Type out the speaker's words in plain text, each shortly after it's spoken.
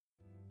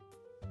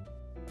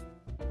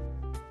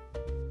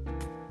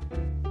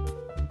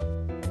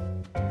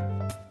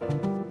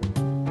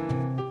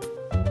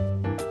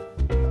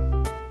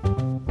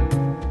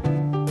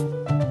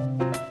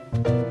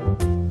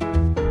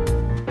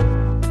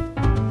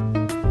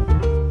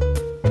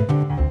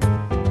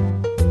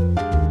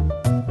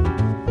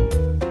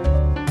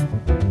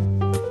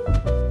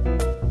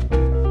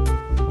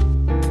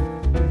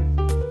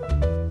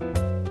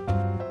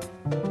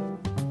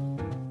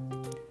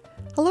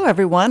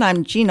everyone.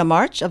 I'm Gina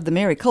March of the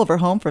Mary Culver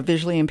Home for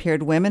Visually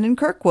Impaired Women in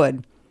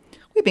Kirkwood.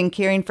 We've been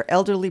caring for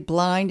elderly,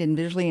 blind, and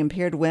visually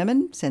impaired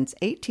women since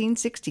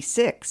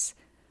 1866.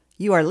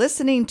 You are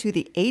listening to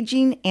the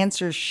Aging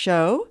Answers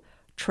Show,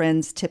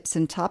 trends, tips,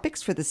 and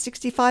topics for the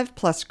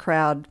 65-plus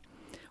crowd.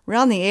 We're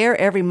on the air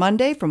every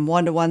Monday from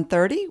 1 to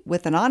 1:30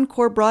 with an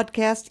encore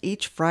broadcast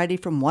each Friday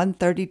from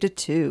 1:30 to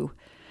 2.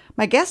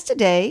 My guest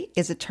today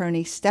is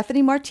attorney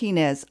Stephanie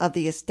Martinez of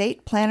the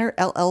Estate Planner,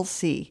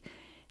 LLC.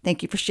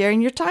 Thank you for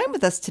sharing your time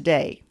with us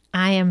today.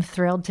 I am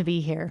thrilled to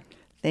be here.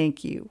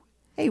 Thank you.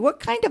 Hey, what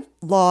kind of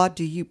law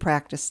do you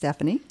practice,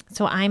 Stephanie?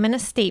 So I'm an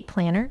estate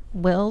planner,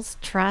 wills,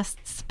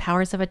 trusts,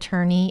 powers of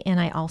attorney, and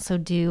I also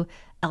do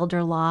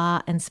elder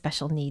law and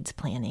special needs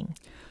planning.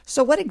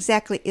 So what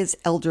exactly is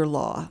elder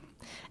law?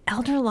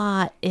 Elder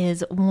law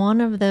is one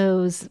of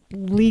those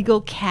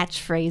legal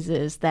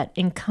catchphrases that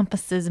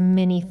encompasses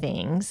many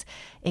things.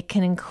 It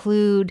can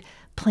include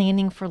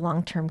planning for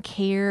long-term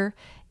care.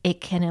 It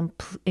can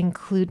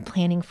include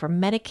planning for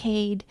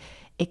Medicaid.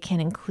 It can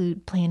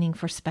include planning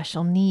for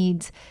special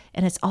needs.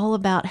 And it's all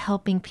about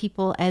helping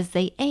people as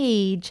they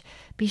age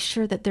be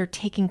sure that they're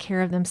taking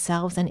care of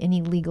themselves and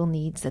any legal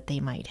needs that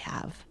they might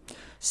have.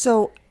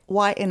 So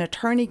why an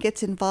attorney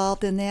gets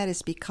involved in that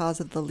is because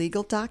of the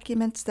legal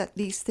documents that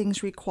these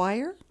things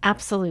require?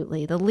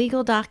 Absolutely. The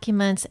legal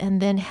documents,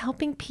 and then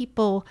helping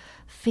people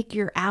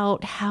figure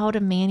out how to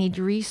manage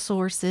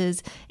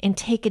resources and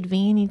take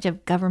advantage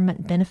of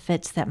government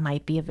benefits that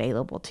might be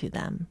available to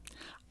them.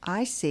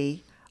 I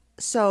see.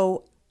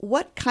 So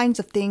what kinds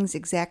of things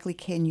exactly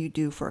can you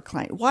do for a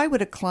client? Why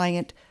would a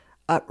client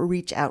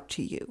reach out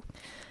to you?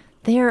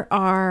 There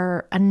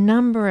are a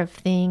number of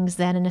things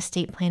that an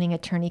estate planning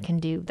attorney can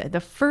do. The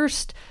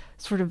first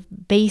sort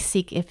of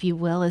basic, if you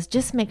will, is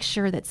just make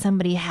sure that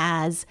somebody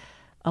has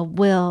a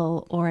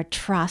will or a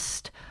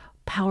trust,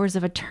 powers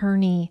of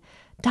attorney,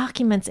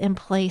 documents in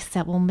place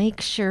that will make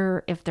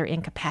sure if they're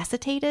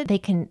incapacitated,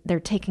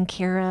 they're taken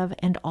care of,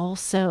 and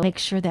also make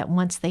sure that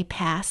once they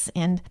pass,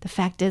 and the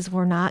fact is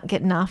we're not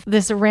getting off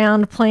this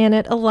round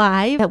planet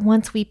alive, that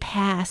once we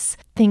pass,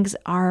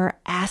 our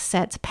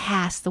assets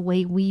pass the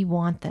way we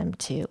want them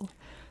to.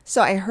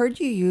 So I heard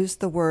you use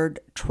the word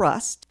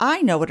trust.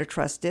 I know what a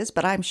trust is,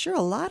 but I'm sure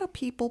a lot of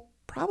people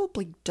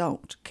probably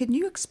don't. Can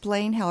you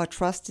explain how a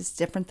trust is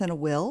different than a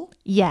will?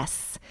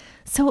 Yes.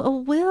 So a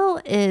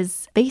will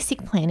is a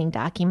basic planning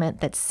document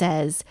that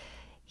says,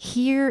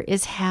 here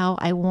is how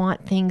I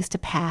want things to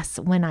pass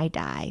when I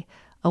die.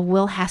 A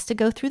will has to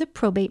go through the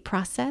probate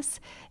process.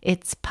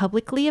 It's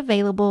publicly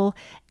available,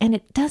 and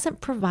it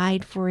doesn't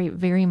provide for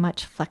very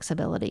much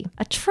flexibility.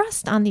 A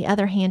trust, on the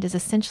other hand, is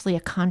essentially a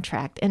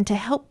contract. And to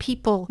help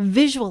people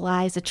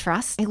visualize a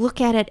trust, I look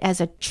at it as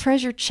a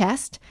treasure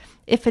chest.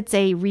 If it's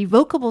a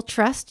revocable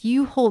trust,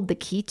 you hold the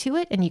key to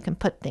it and you can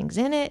put things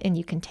in it and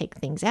you can take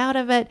things out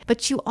of it,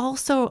 but you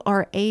also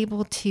are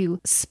able to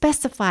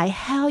specify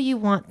how you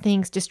want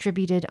things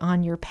distributed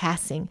on your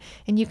passing.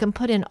 And you can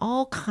put in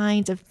all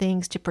kinds of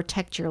things to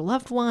protect your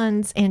loved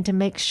ones and to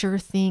make sure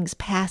things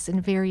pass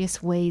in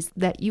various ways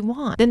that you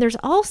want. Then there's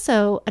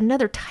also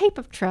another type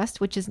of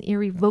trust, which is an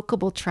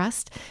irrevocable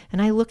trust.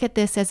 And I look at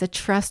this as a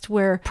trust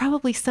where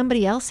probably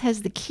somebody else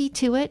has the key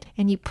to it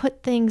and you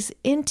put things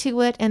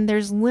into it and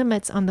there's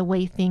limits on the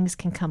way things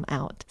can come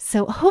out.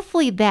 So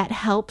hopefully that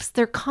helps.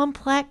 They're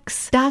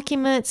complex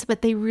documents,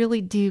 but they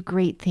really do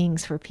great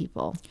things for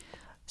people.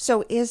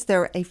 So is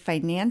there a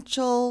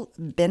financial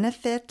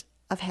benefit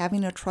of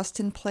having a trust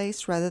in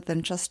place rather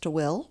than just a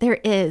will? There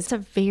is. It's a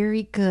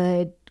very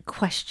good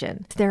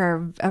question. There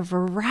are a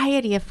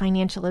variety of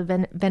financial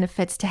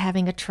benefits to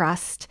having a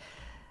trust.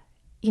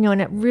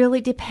 And it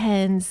really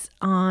depends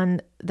on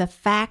the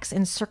facts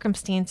and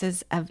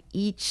circumstances of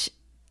each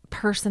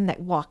person that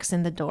walks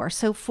in the door.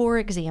 So for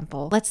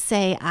example, let's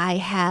say I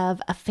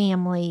have a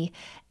family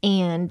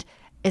and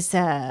it's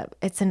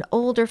an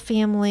older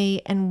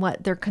family, and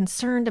what they're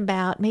concerned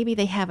about, maybe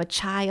they have a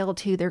child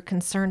who they're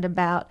concerned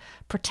about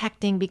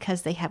protecting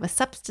because they have a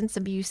substance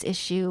abuse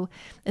issue.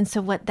 And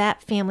so what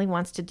that family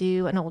wants to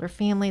do, an older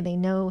family, they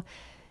know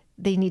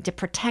they need to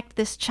protect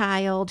this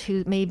child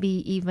who may be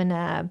even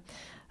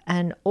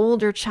an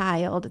older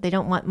child. They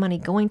don't want money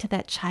going to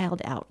that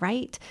child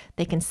outright.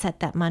 They can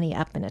set that money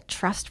up in a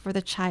trust for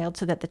the child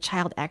so that the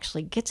child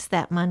actually gets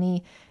that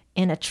money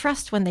in a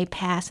trust when they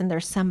pass, and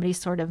there's somebody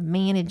sort of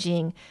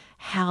managing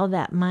how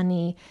that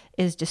money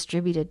is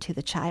distributed to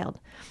the child.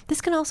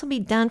 This can also be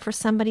done for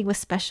somebody with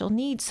special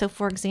needs. So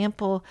for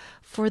example,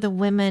 for the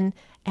women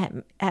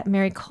at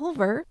Mary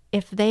Culver,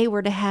 if they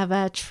were to have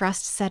a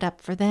trust set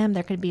up for them,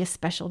 there could be a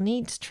special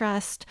needs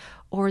trust,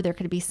 or there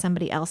could be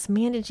somebody else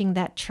managing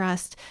that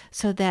trust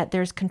so that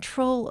there's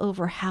control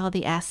over how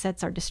the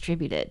assets are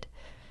distributed.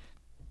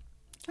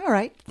 All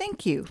right.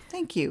 Thank you.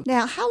 Thank you.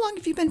 Now, how long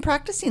have you been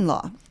practicing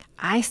law?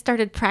 I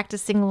started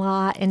practicing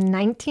law in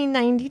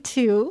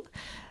 1992,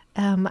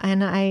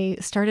 and I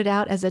started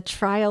out as a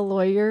trial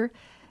lawyer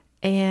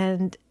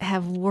and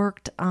have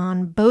worked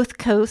on both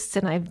coasts.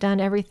 And I've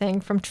done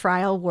everything from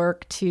trial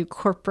work to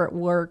corporate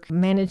work,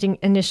 managing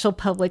initial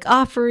public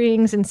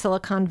offerings in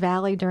Silicon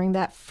Valley during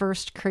that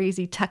first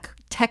crazy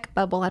tech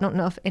bubble. I don't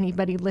know if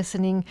anybody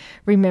listening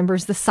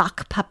remembers the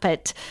sock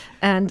puppet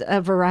and a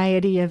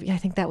variety of, I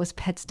think that was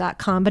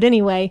pets.com. But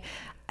anyway,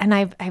 and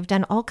I've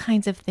done all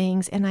kinds of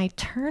things, and I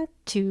turned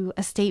to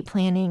estate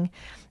planning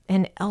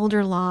and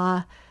elder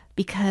law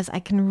because I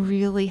can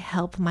really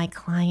help my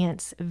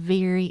clients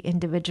very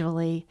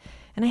individually.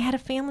 And I had a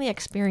family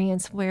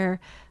experience where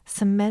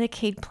some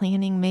Medicaid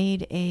planning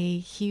made a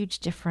huge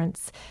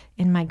difference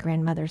in my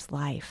grandmother's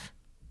life.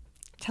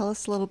 Tell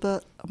us a little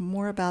bit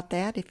more about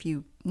that if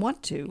you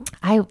want to.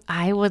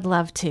 I would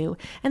love to.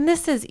 And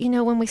this is,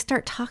 when we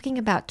start talking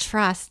about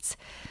trusts,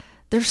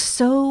 it's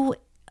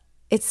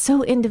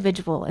so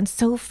individual and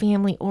so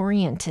family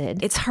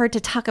oriented. It's hard to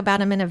talk about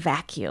them in a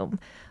vacuum.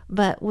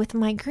 But with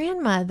my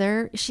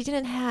grandmother, she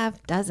doesn't have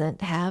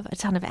a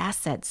ton of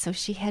assets. So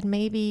she had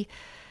maybe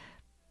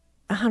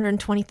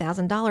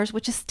 $120,000,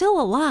 which is still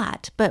a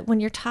lot. But when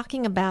you're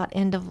talking about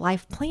end of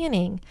life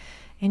planning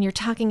and you're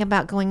talking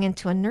about going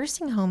into a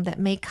nursing home that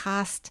may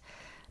cost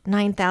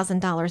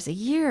 $9,000 a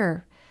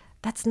year,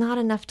 that's not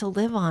enough to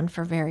live on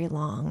for very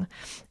long.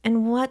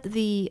 And what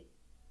the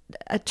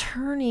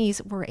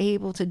attorneys were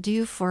able to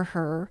do for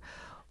her,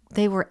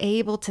 they were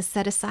able to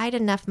set aside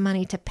enough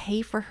money to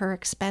pay for her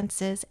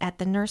expenses at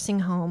the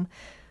nursing home,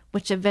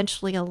 which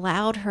eventually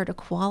allowed her to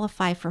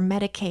qualify for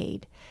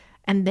Medicaid.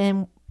 And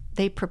then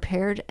they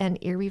prepared an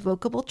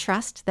irrevocable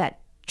trust,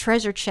 that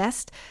treasure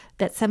chest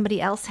that somebody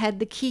else had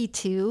the key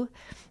to,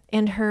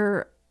 and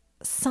her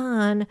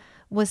son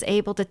was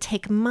able to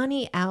take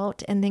money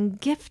out and then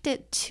gift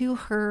it to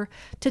her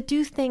to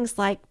do things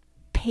like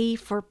pay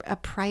for a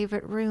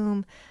private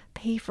room,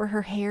 pay for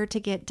her hair to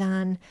get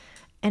done.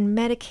 And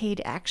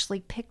Medicaid actually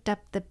picked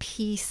up the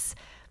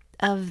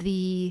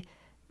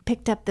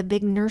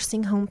big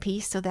nursing home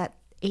piece, so that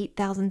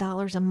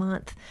 $8,000 a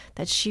month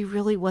that she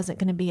really wasn't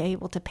going to be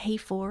able to pay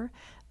for,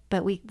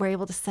 but we were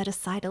able to set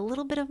aside a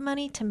little bit of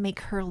money to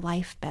make her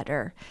life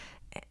better.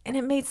 And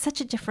it made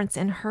such a difference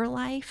in her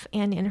life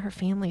and in her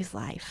family's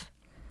life.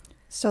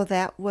 So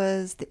that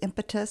was the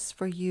impetus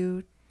for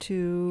you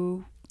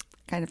to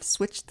kind of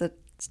switch the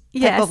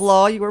type of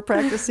law you were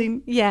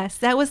practicing? Yes,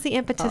 that was the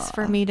impetus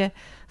for me to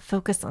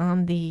focus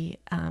on the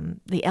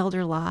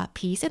elder law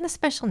piece and the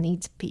special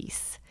needs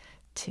piece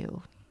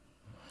too.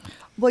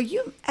 Well,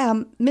 you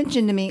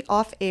mentioned to me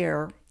off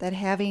air that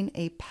having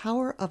a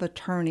power of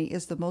attorney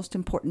is the most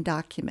important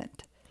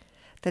document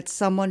that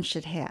someone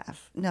should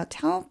have. Now,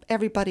 tell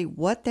everybody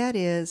what that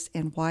is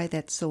and why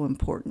that's so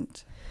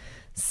important.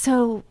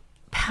 So,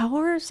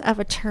 powers of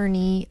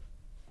attorney,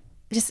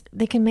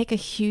 they can make a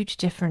huge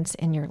difference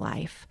in your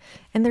life.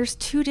 And there's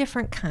two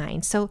different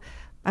kinds. So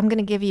I'm going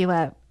to give you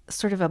a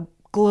sort of a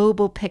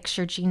global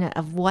picture, Gina,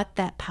 of what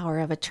that power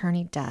of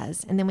attorney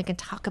does. And then we can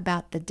talk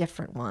about the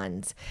different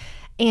ones.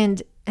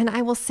 And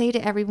I will say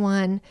to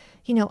everyone,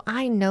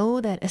 I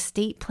know that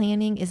estate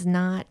planning is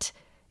not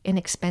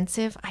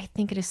inexpensive. I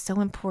think it is so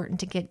important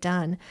to get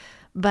done.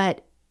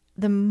 But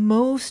the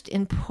most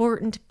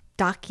important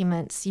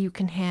documents you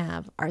can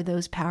have are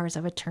those powers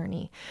of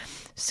attorney.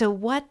 So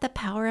what the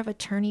power of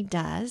attorney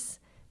does,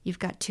 you've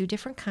got two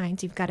different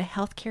kinds. You've got a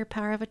healthcare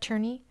power of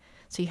attorney.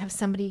 So you have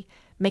somebody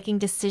making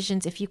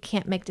decisions if you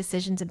can't make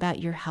decisions about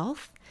your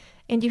health.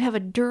 And you have a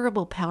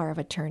durable power of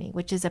attorney,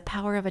 which is a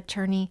power of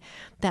attorney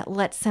that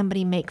lets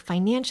somebody make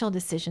financial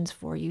decisions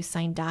for you,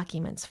 sign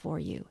documents for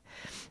you.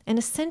 And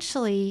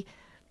essentially,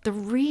 the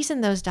reason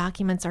those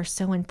documents are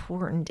so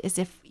important is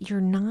if you're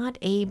not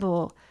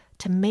able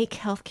to make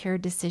healthcare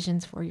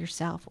decisions for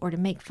yourself, or to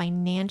make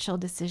financial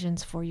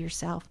decisions for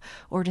yourself,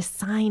 or to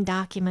sign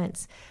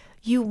documents,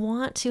 you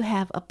want to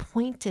have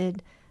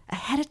appointed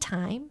ahead of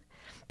time,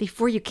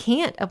 before you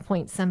can't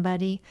appoint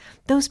somebody,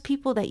 those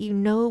people that you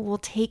know will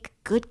take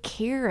good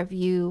care of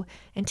you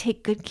and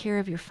take good care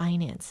of your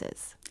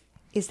finances.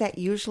 Is that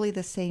usually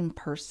the same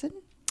person?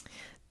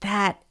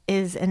 That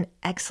is an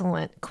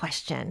excellent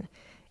question.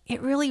 It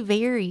really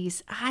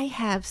varies. I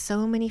have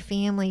so many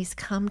families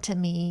come to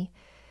me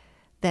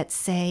that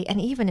say, and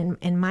even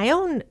in my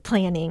own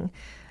planning,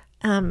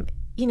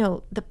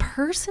 the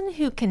person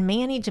who can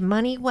manage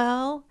money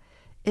well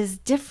is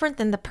different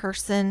than the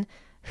person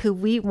who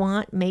we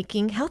want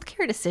making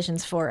healthcare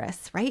decisions for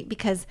us, right?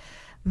 Because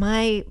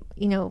a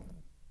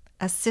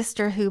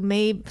sister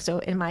so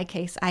in my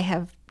case, I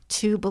have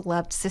two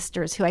beloved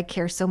sisters who I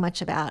care so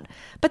much about,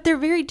 but they're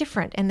very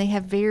different and they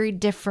have very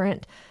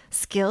different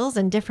skills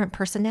and different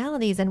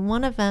personalities. And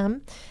one of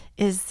them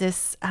is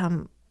this,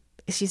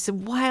 she's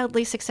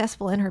wildly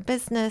successful in her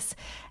business,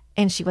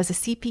 and she was a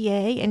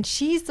CPA, and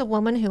she's the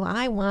woman who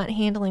I want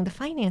handling the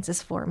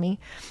finances for me.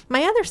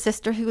 My other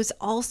sister, who is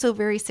also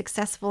very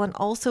successful and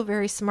also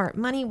very smart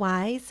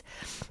money-wise,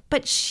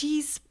 but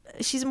she's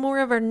more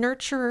of a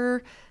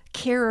nurturer,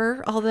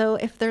 carer, although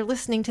if they're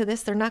listening to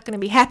this, they're not going to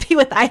be happy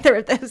with either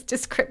of those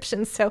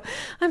descriptions. So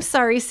I'm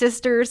sorry,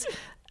 sisters,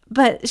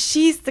 but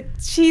she's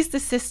the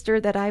sister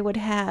that I would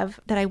have,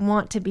 that I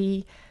want to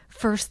be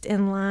first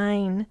in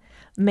line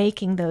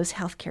making those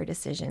healthcare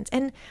decisions.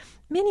 And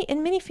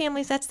in many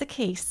families, that's the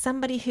case.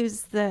 Somebody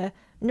who's the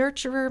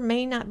nurturer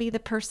may not be the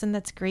person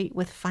that's great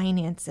with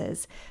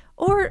finances.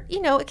 Or,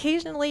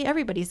 occasionally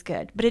everybody's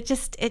good, but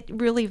it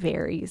really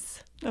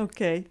varies.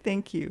 Okay,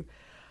 thank you.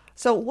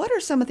 So what are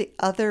some of the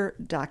other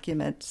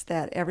documents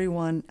that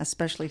everyone,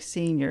 especially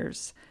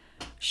seniors,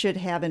 should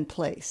have in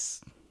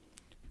place?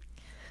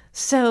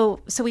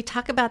 So we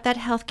talk about that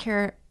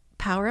healthcare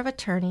power of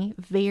attorney,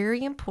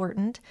 very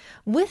important.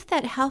 With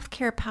that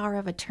healthcare power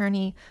of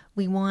attorney,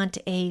 we want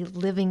a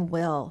living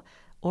will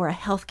or a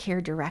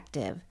healthcare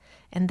directive.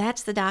 And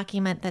that's the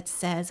document that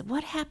says,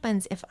 what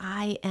happens if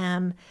I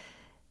am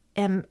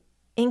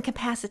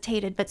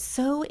incapacitated, but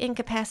so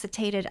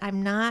incapacitated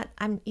I'm not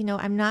going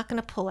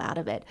to pull out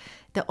of it.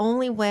 The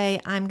only way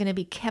I'm going to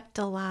be kept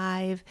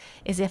alive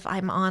is if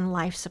I'm on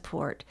life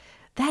support.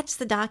 That's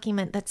the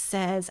document that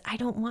says, I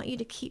don't want you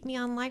to keep me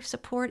on life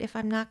support if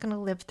I'm not going to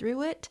live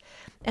through it.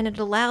 And it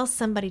allows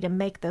somebody to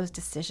make those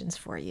decisions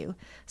for you.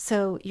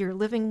 So your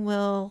living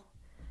will,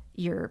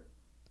 your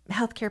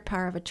healthcare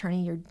power of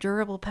attorney, your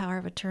durable power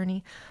of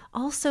attorney.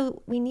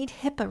 Also, we need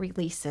HIPAA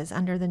releases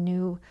under the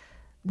new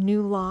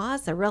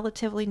laws. They're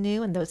relatively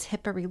new, and those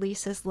HIPAA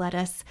releases let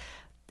us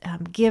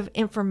give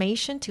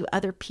information to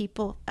other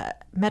people,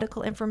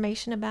 medical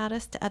information about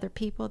us to other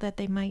people that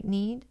they might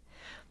need.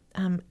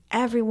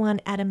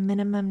 Everyone at a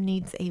minimum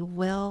needs a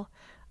will.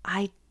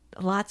 I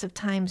lots of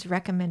times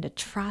recommend a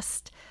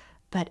trust,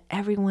 but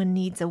everyone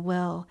needs a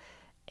will.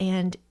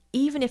 And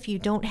even if you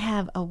don't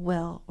have a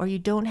will or you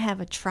don't have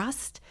a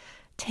trust,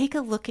 take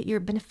a look at your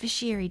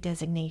beneficiary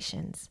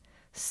designations.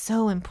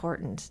 So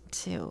important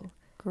too.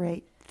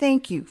 Great.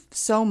 Thank you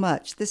so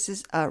much. This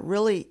is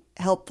really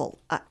helpful.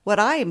 What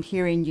I am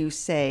hearing you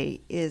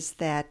say is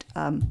that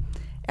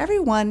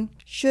everyone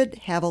should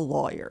have a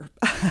lawyer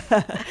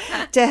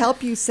to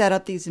help you set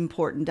up these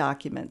important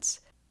documents.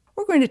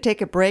 We're going to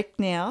take a break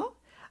now.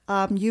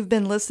 You've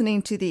been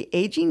listening to the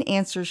Aging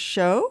Answers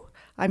Show.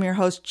 I'm your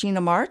host,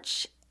 Gina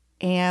March,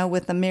 and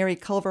with the Mary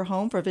Culver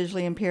Home for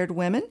Visually Impaired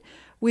Women,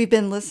 we've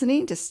been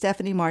listening to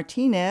Stephanie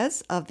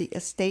Martinez of the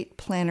Estate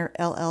Planner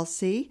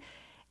LLC.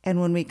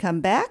 And when we come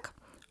back,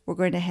 we're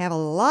going to have a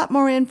lot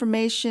more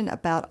information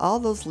about all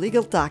those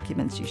legal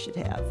documents you should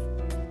have.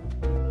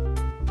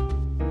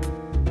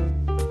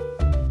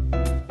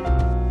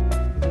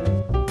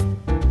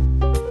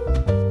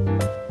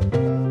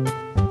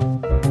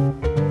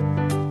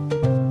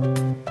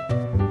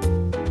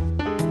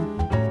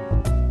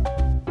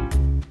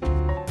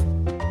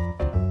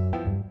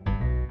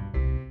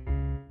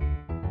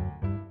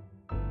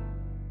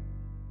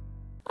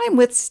 I'm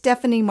with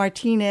Stephanie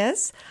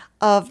Martinez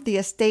of the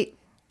Estate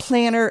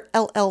Planner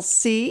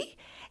LLC,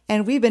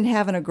 and we've been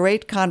having a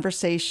great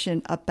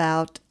conversation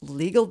about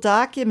legal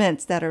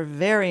documents that are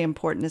very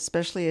important,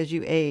 especially as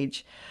you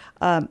age.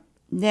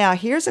 Now,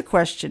 here's a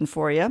question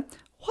for you.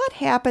 What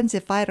happens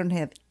if I don't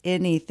have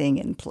anything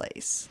in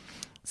place?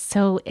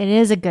 So it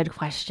is a good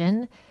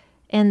question.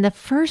 And the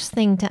first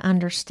thing to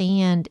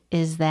understand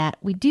is that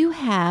we do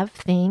have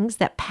things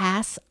that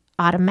pass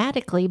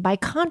automatically by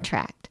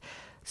contract.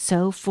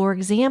 So, for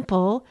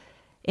example,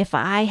 if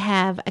I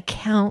have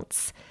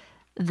accounts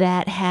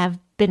that have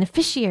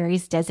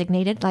beneficiaries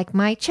designated, like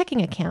my checking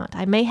account,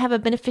 I may have a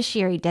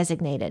beneficiary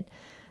designated.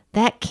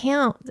 That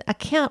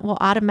account will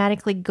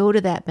automatically go to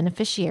that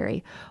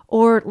beneficiary.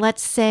 Or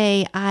let's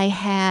say I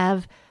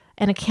have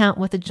an account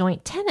with a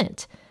joint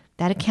tenant.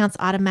 That account's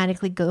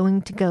automatically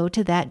going to go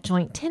to that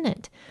joint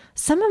tenant.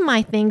 Some of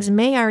my things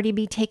may already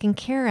be taken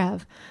care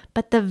of,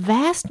 but the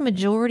vast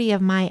majority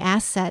of my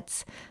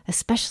assets,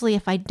 especially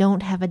if I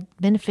don't have a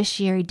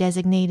beneficiary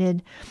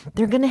designated,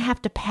 they're going to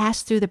have to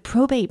pass through the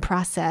probate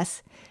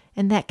process,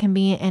 and that can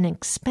be an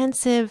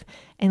expensive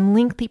and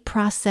lengthy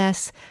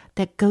process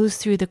that goes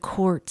through the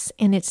courts,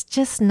 and it's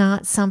just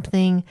not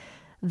something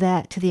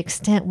that, to the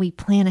extent we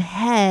plan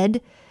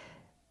ahead,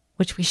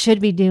 which we should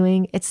be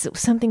doing, it's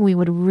something we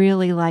would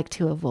really like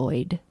to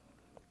avoid.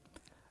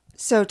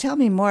 So tell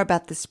me more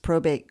about this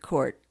probate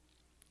court.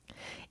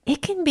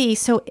 It can be,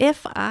 so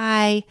if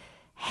I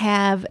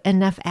have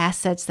enough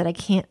assets that I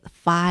can't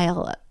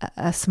file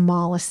a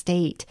small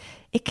estate,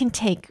 it can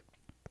take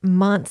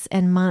months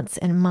and months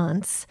and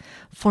months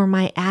for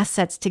my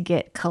assets to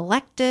get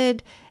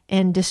collected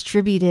and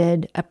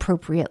distributed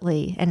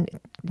appropriately and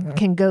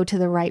can go to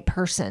the right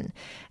person.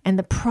 And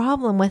the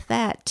problem with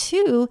that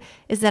too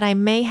is that I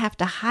may have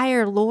to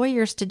hire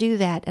lawyers to do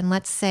that. And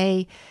let's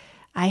say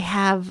I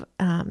have,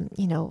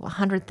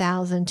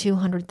 100,000,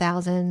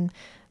 200,000,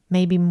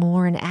 maybe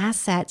more in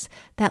assets.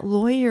 That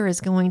lawyer is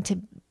going to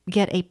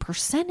get a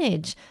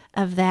percentage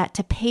of that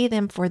to pay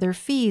them for their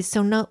fees.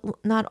 So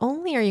not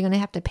only are you going to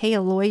have to pay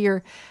a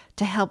lawyer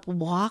to help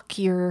walk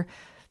your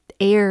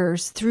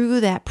heirs through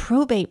that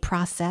probate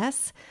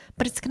process,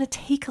 but it's going to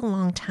take a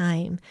long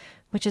time,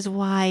 which is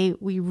why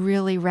we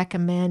really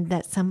recommend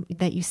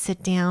that you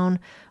sit down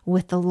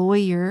with the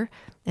lawyer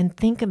and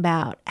think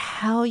about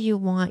how you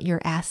want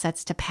your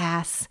assets to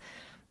pass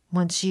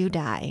once you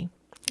die.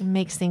 It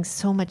makes things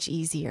so much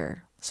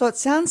easier. So it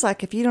sounds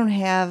like if you don't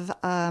have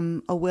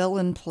a will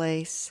in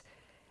place,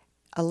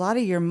 a lot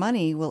of your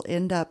money will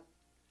end up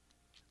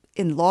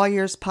in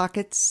lawyers'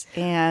 pockets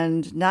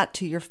and not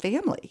to your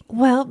family.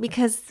 Well,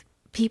 because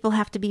people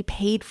have to be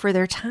paid for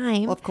their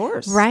time. Of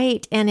course.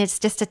 Right. And it's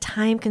just a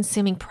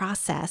time-consuming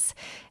process.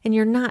 And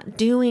you're not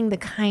doing the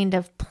kind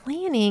of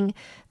planning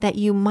that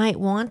you might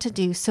want to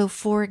do. So,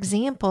 for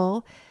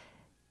example,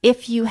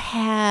 if you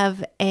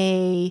have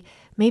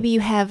maybe you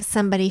have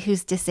somebody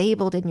who's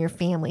disabled in your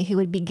family who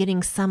would be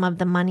getting some of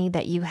the money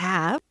that you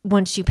have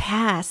once you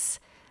pass,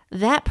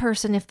 that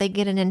person, if they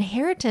get an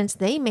inheritance,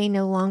 they may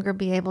no longer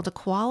be able to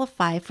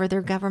qualify for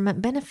their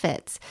government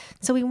benefits.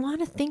 So we want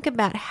to think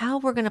about how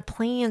we're going to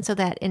plan so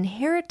that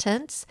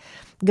inheritance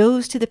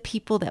goes to the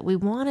people that we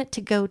want it to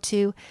go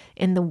to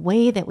in the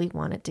way that we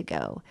want it to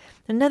go.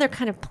 Another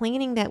kind of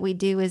planning that we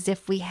do is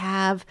if we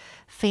have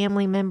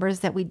family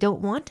members that we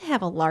don't want to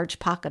have a large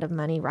pocket of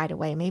money right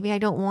away. Maybe I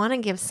don't want to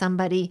give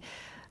somebody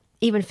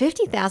even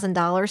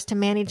 $50,000 to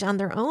manage on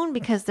their own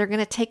because they're going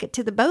to take it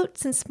to the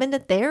boats and spend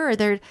it there, or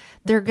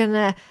they're going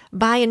to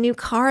buy a new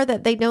car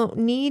that they don't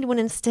need when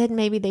instead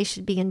maybe they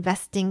should be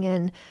investing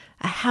in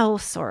a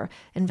house or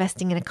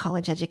investing in a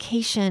college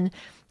education.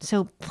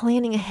 So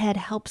planning ahead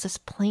helps us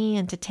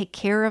plan to take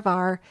care of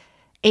our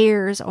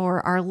heirs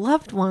or our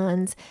loved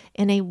ones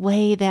in a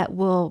way that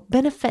will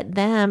benefit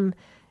them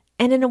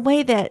and in the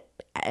way that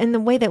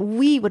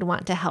we would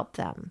want to help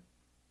them.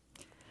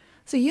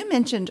 So you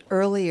mentioned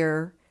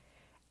earlier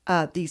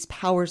these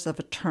powers of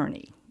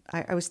attorney.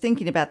 I was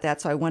thinking about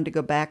that, so I wanted to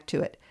go back to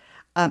it.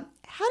 How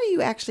do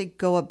you actually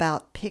go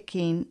about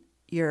picking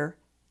your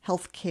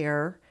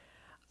healthcare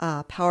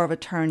power of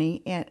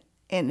attorney,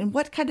 and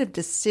what kind of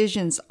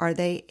decisions are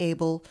they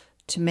able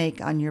to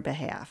make on your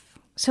behalf?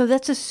 So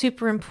that's a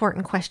super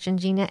important question,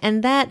 Gina,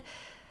 and that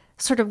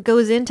sort of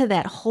goes into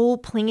that whole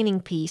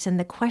planning piece. And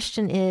the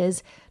question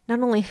is, not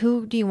only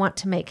who do you want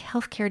to make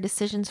healthcare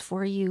decisions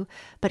for you,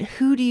 but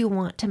who do you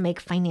want to make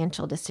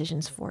financial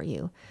decisions for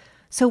you?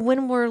 So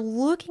when we're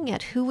looking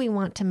at who we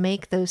want to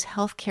make those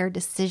healthcare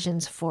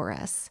decisions for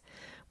us,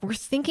 we're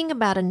thinking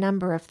about a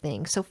number of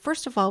things. So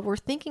first of all, we're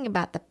thinking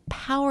about the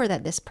power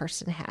that this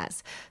person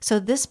has. So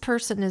this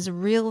person is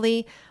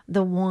really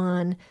the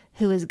one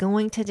who is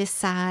going to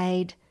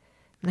decide,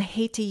 and I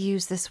hate to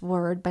use this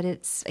word, but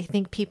I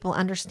think people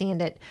understand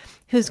it,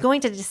 who's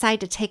going to decide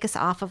to take us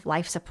off of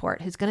life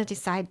support, who's going to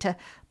decide to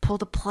pull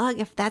the plug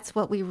if that's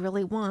what we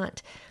really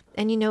want.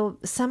 And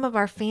some of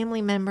our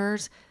family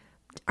members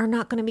are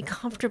not going to be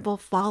comfortable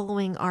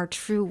following our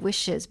true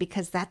wishes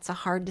because that's a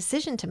hard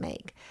decision to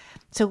make.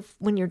 So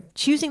when you're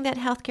choosing that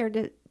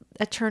healthcare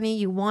attorney,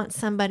 you want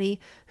somebody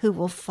who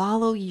will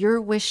follow your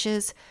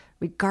wishes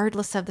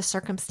regardless of the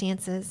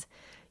circumstances.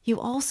 You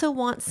also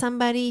want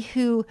somebody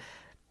who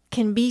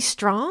can be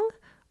strong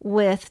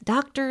with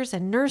doctors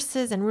and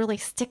nurses and really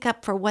stick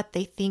up for what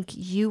they think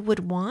you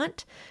would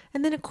want.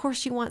 And then, of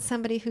course, you want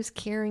somebody who's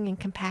caring and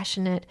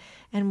compassionate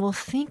and will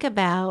think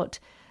about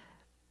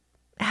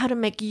how to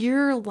make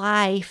your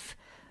life,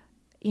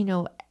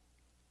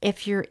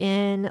 if you're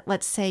in,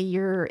 let's say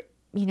your,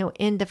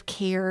 end of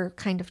care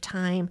kind of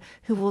time,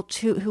 who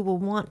will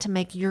want to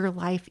make your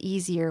life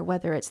easier,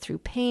 whether it's through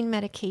pain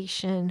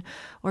medication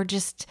or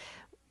just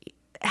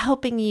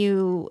helping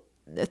you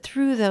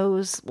through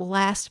those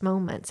last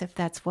moments, if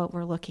that's what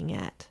we're looking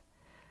at.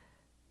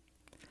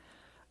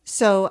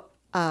 So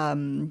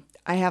I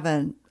have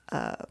an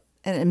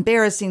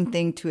embarrassing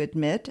thing to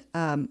admit.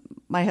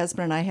 My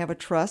husband and I have a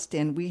trust,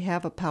 and we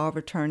have a power of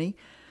attorney,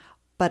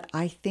 but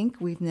I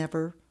think we've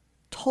never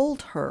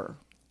told her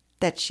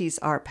that she's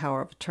our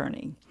power of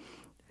attorney,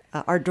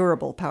 our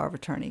durable power of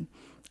attorney.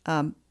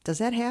 Does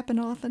that happen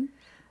often?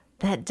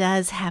 That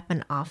does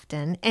happen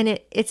often. And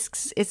it's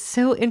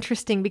so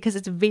interesting because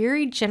it's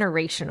very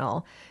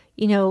generational.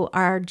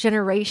 Our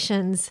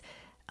generations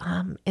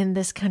in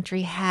this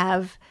country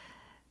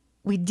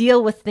we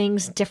deal with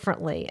things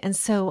differently. And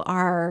so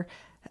our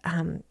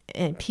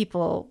and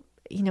people,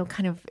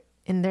 kind of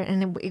in there,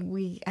 and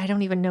I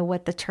don't even know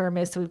what the term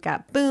is. So we've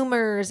got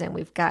boomers and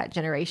we've got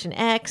Generation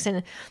X,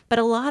 but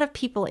a lot of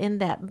people in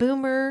that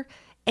boomer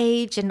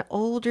age and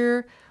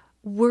older,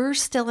 we're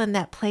still in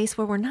that place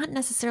where we're not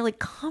necessarily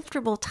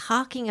comfortable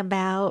talking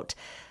about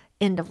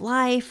end of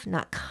life,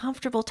 not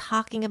comfortable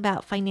talking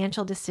about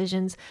financial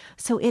decisions.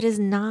 So it is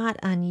not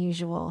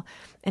unusual.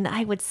 And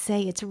I would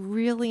say it's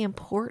really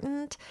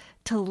important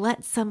to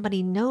let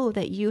somebody know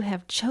that you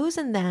have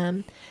chosen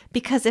them,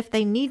 because if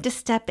they need to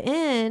step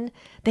in,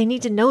 they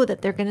need to know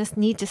that they're going to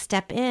need to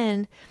step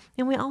in.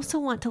 And we also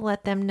want to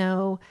let them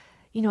know,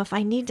 if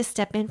I need to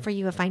step in for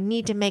you, if I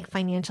need to make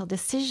financial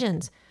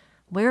decisions,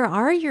 where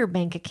are your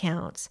bank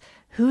accounts?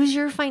 Who's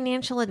your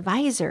financial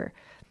advisor?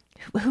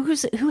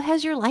 Who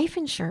has your life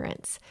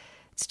insurance?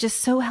 It's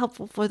just so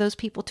helpful for those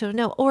people to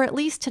know, or at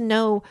least to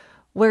know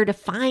where to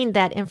find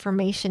that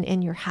information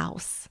in your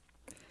house.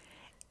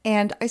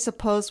 And I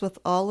suppose with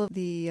all of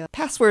the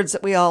passwords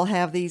that we all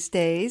have these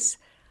days,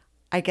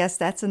 I guess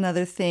that's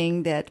another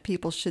thing that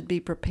people should be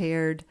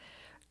prepared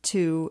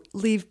to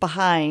leave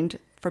behind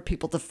for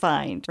people to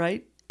find,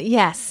 right?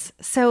 Yes.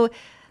 So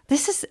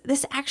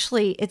this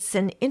actually, it's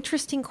an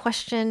interesting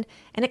question,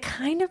 and it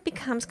kind of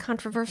becomes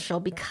controversial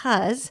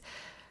because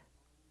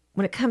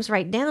when it comes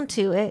right down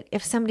to it,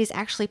 if somebody's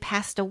actually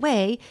passed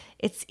away,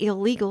 it's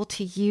illegal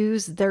to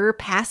use their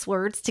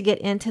passwords to get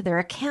into their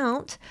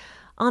account.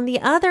 On the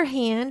other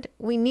hand,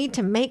 we need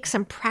to make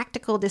some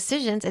practical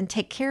decisions and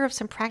take care of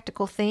some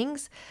practical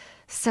things.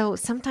 So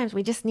sometimes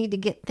we just need to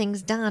get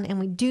things done, and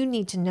we do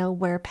need to know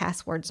where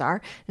passwords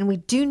are, and we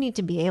do need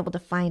to be able to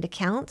find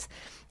accounts,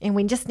 and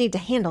we just need to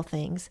handle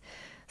things.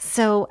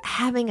 So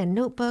having a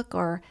notebook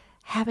or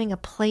having a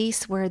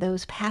place where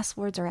those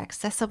passwords are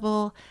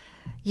accessible.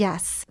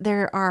 Yes,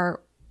 there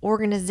are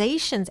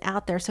organizations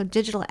out there. So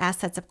digital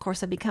assets, of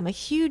course, have become a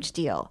huge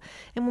deal.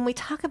 And when we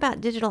talk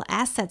about digital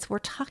assets, we're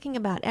talking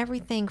about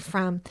everything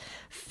from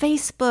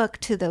Facebook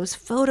to those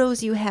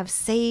photos you have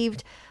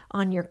saved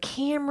on your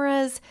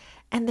cameras.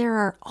 And there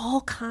are all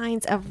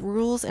kinds of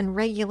rules and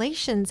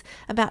regulations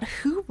about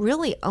who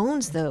really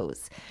owns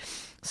those.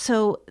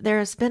 So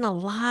there's been a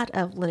lot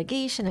of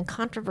litigation and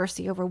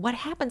controversy over what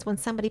happens when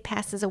somebody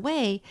passes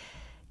away.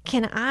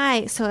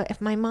 So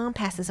if my mom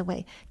passes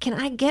away, can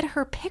I get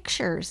her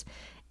pictures?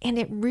 And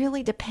it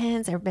really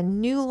depends. There have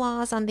been new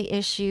laws on the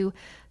issue.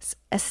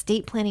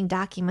 Estate planning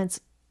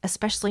documents,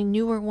 especially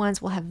newer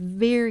ones, will have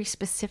very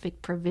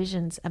specific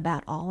provisions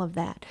about all of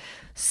that.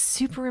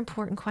 Super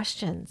important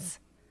questions.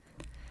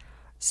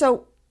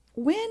 So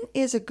when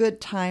is a good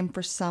time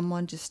for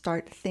someone to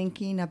start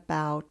thinking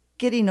about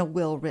getting a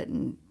will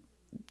written,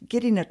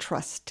 getting a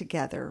trust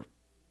together,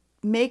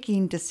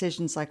 making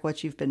decisions like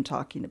what you've been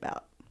talking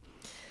about?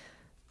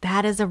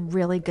 That is a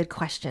really good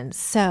question.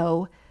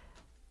 So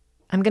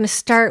I'm going to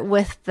start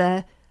with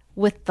the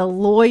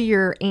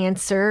lawyer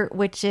answer,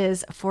 which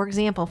is, for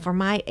example, for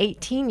my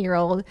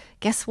 18-year-old,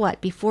 guess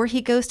what? Before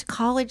he goes to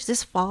college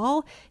this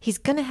fall, he's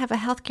going to have a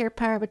healthcare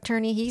power of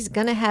attorney. He's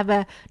going to have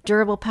a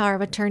durable power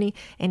of attorney,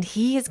 and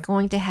he is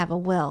going to have a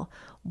will.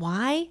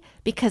 Why?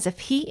 Because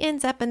if he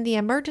ends up in the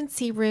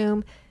emergency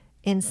room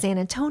in San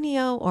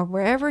Antonio or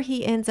wherever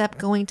he ends up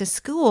going to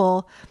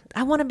school,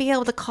 I want to be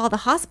able to call the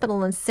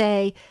hospital and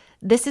say,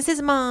 this is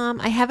his mom.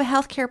 I have a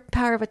healthcare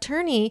power of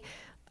attorney.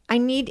 I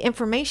need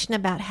information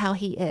about how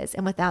he is.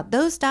 And without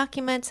those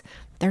documents,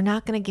 they're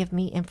not going to give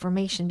me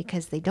information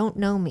because they don't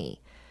know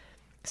me.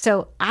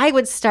 So I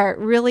would start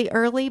really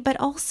early, but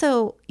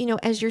also,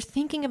 as you're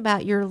thinking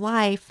about your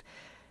life,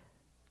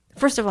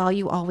 first of all,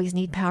 you always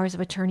need powers of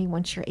attorney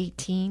once you're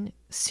 18,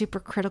 super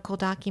critical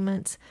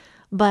documents.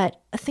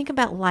 But think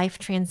about life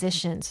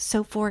transitions.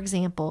 So for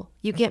example,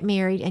 you get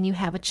married and you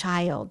have a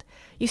child.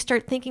 You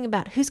start thinking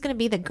about who's going to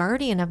be the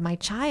guardian of my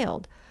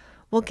child.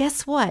 Well,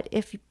 guess what?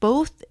 If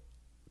both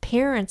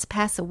parents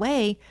pass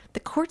away, the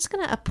court's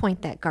going to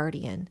appoint that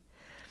guardian.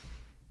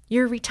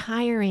 You're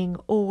retiring,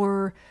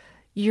 or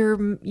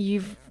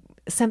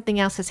something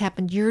else has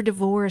happened. You're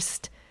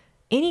divorced.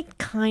 Any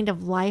kind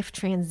of life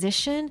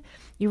transition,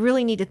 you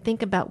really need to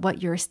think about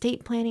what your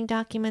estate planning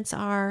documents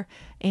are,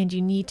 and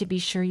you need to be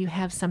sure you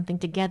have something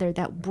together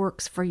that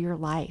works for your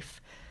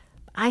life.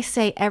 I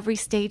say every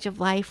stage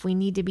of life we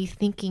need to be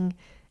thinking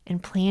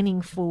and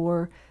planning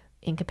for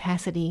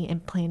incapacity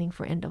and planning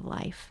for end of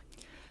life.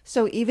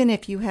 So even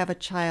if you have a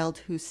child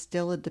who's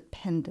still a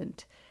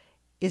dependent,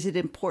 is it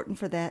important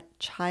for that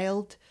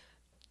child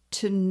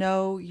to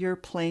know your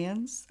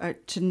plans, or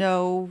to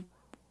know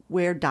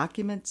where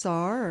documents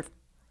are?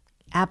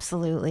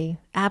 Absolutely.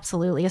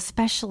 Absolutely.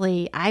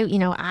 Especially,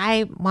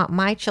 I want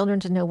my children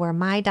to know where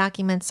my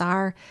documents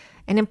are.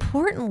 And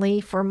importantly,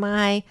 for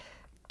my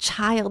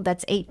child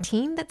that's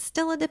 18, that's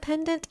still a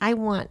dependent, I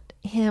want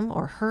him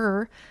or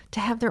her to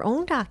have their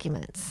own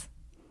documents.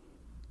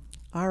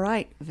 All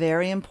right.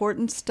 Very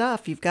important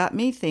stuff. You've got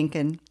me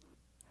thinking.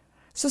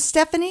 So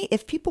Stephanie,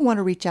 if people want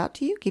to reach out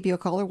to you, give you a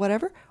call or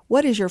whatever,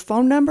 what is your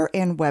phone number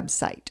and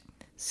website?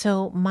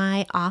 So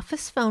my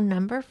office phone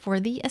number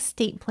for the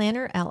Estate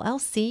Planner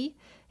LLC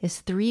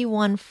is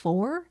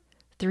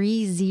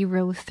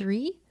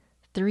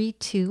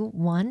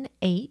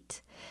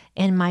 314-303-3218.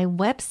 And my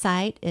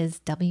website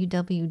is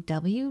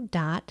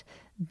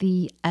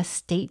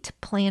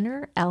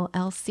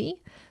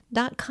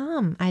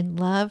www.theestateplannerllc.com. I'd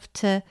love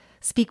to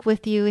speak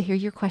with you, hear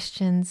your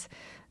questions.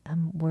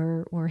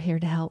 We're here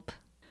to help.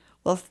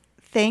 Well,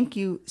 thank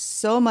you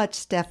so much,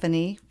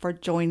 Stephanie, for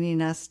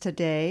joining us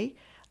today.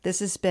 This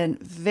has been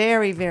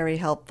very, very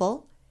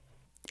helpful.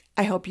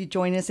 I hope you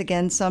join us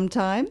again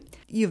sometime.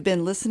 You've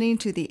been listening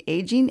to the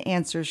Aging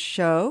Answers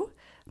Show.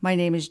 My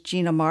name is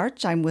Gina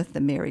March. I'm with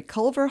the Mary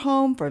Culver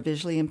Home for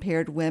Visually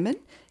Impaired Women,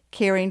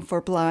 caring for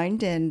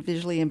blind and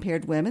visually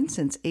impaired women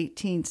since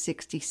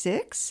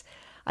 1866.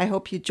 I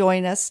hope you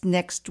join us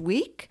next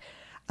week.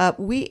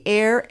 We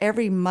air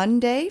every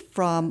Monday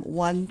from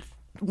 1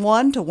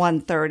 to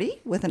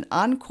 1:30 with an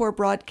encore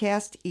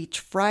broadcast each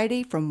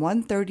Friday from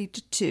 1:30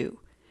 to 2.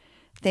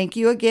 Thank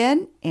you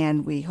again,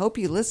 and we hope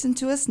you listen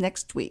to us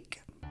next week.